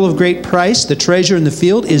 the pearl of great price, the treasure in the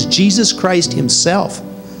field, is Jesus Christ himself.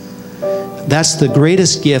 That's the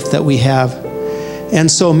greatest gift that we have. And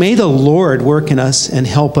so may the Lord work in us and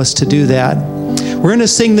help us to do that. We're going to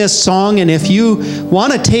sing this song, and if you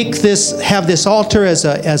want to have this altar as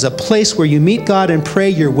a place where you meet God and pray,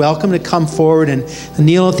 you're welcome to come forward and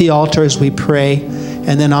kneel at the altar as we pray,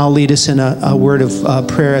 and then I'll lead us in a word of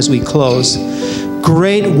prayer as we close.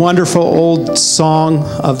 Great, wonderful old song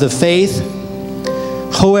of the faith.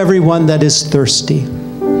 Ho, everyone that is thirsty.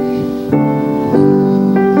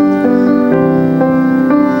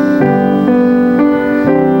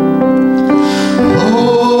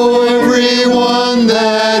 Oh, everyone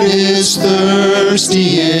that is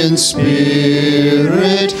thirsty in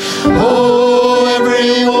spirit. Oh,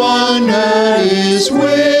 everyone that is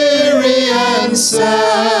weary and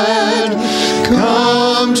sad.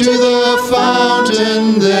 Come to the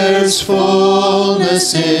fountain, there's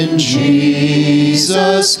fullness in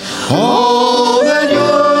Jesus. All that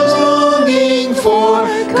you're longing for,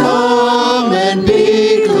 come and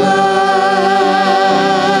be glad.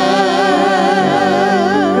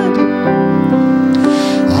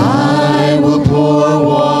 I will pour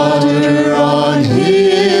water on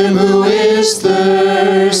him who is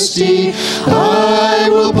thirsty. I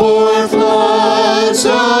will pour floods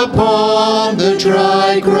upon the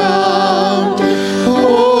dry ground.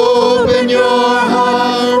 Open your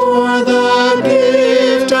heart for the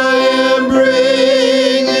gift I am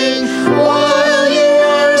bringing. While you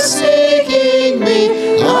are seeking me,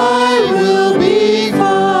 I will be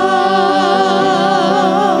found.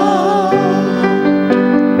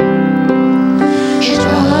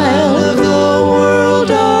 Child of the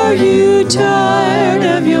world, are you tired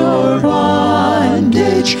of your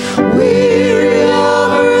bondage? Weary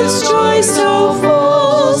of earth's joy so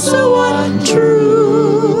full, so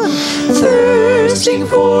untrue, thirsting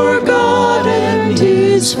for God and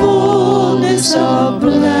his fullness.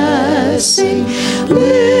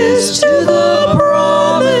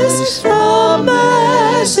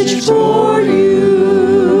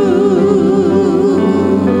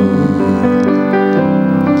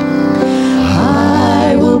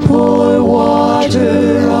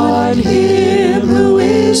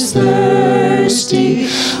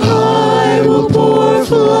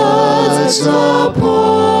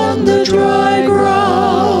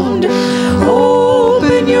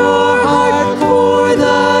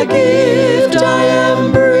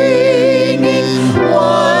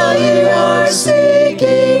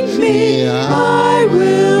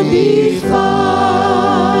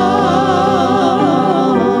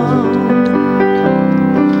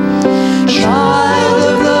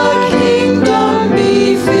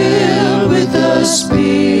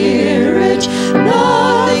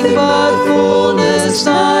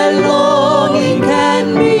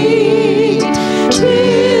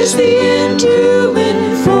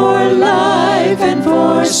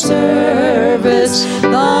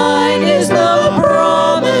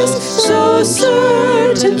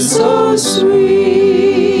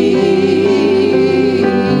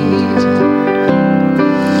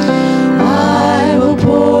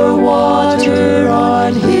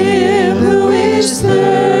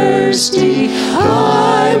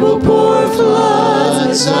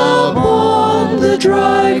 the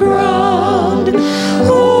dry ground.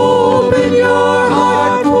 Open your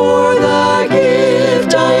heart for the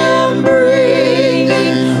gift I am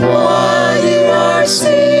bringing. While you are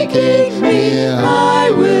seeking me,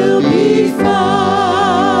 I will be found.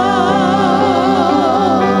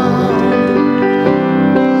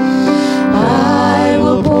 I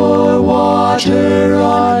will pour water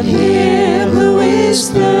on him who is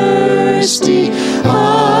thirsty.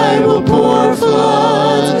 I will pour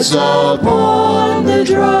floods upon the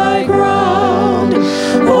dry ground.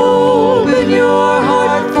 Open your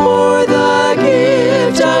heart for the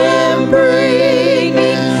gift I am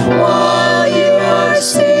bringing. While you are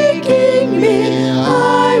seeking me,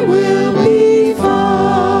 I will be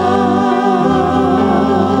found.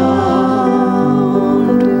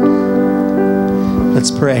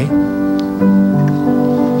 Let's pray.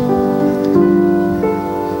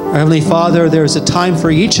 Our Heavenly Father, there's a time for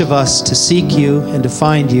each of us to seek you and to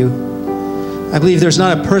find you. I believe there's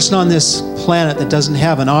not a person on this planet that doesn't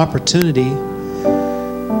have an opportunity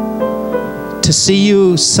to see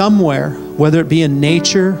you somewhere, whether it be in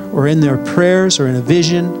nature or in their prayers or in a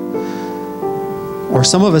vision. Or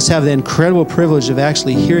some of us have the incredible privilege of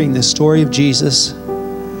actually hearing the story of Jesus.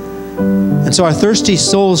 And so our thirsty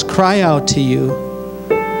souls cry out to you.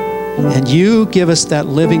 And you give us that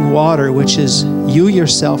living water, which is you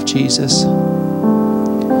yourself, Jesus.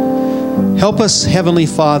 Help us, Heavenly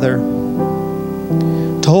Father,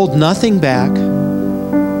 to hold nothing back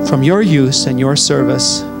from your use and your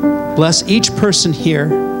service. Bless each person here.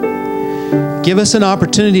 Give us an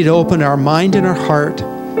opportunity to open our mind and our heart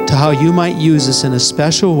to how you might use us in a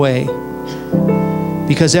special way.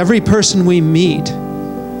 Because every person we meet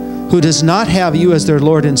who does not have you as their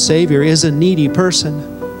Lord and Savior is a needy person,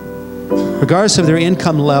 regardless of their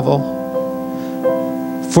income level.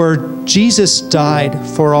 For Jesus died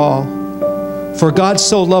for all. For God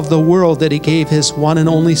so loved the world that he gave his one and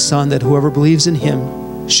only Son, that whoever believes in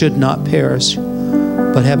him should not perish,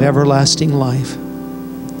 but have everlasting life.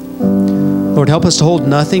 Lord, help us to hold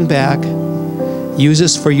nothing back. Use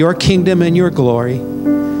us for your kingdom and your glory.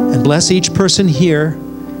 And bless each person here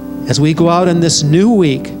as we go out in this new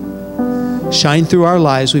week. Shine through our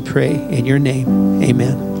lives, we pray, in your name.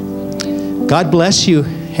 Amen. God bless you.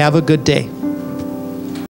 Have a good day.